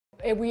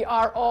We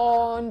are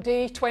on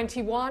day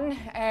 21.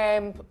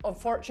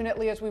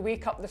 Unfortunately, as we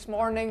wake up this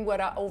morning,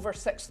 we're at over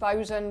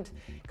 6,000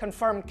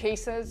 confirmed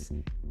cases.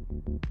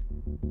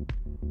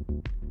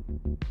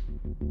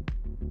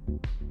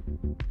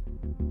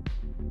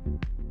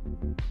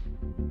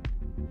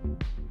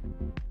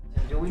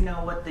 Do we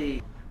know what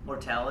the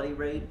mortality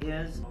rate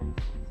is?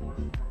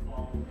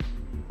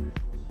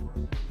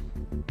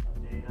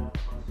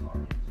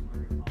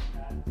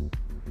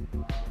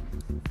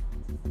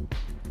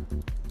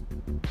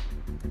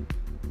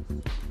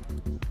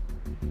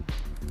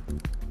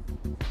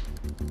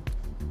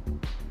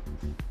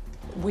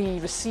 We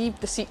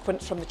received the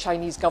sequence from the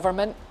Chinese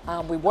government,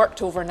 and we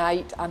worked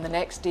overnight, and the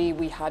next day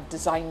we had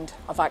designed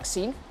a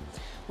vaccine.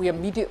 We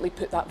immediately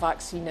put that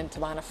vaccine into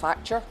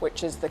manufacture,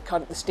 which is the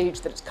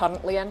stage that it's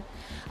currently in,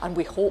 and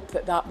we hope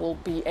that that will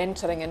be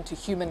entering into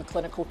human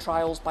clinical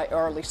trials by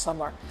early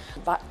summer.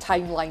 That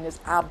timeline is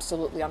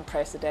absolutely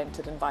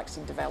unprecedented in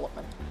vaccine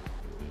development.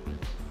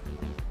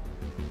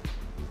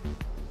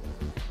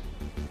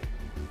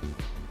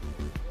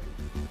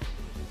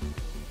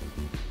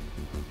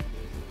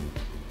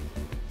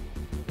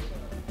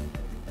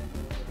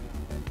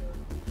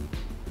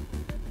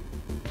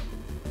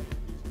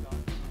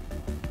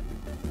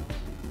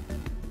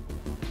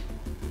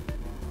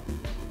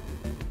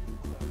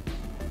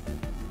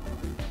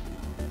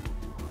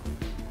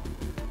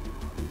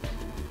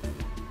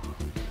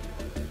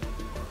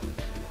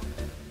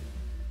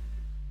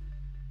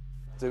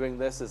 Doing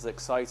this is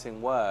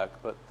exciting work,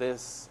 but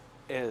this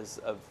is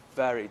a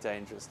very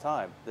dangerous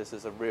time. This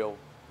is a real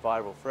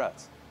viral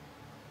threat.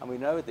 And we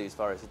know these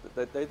viruses,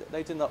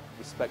 they do not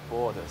respect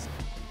borders.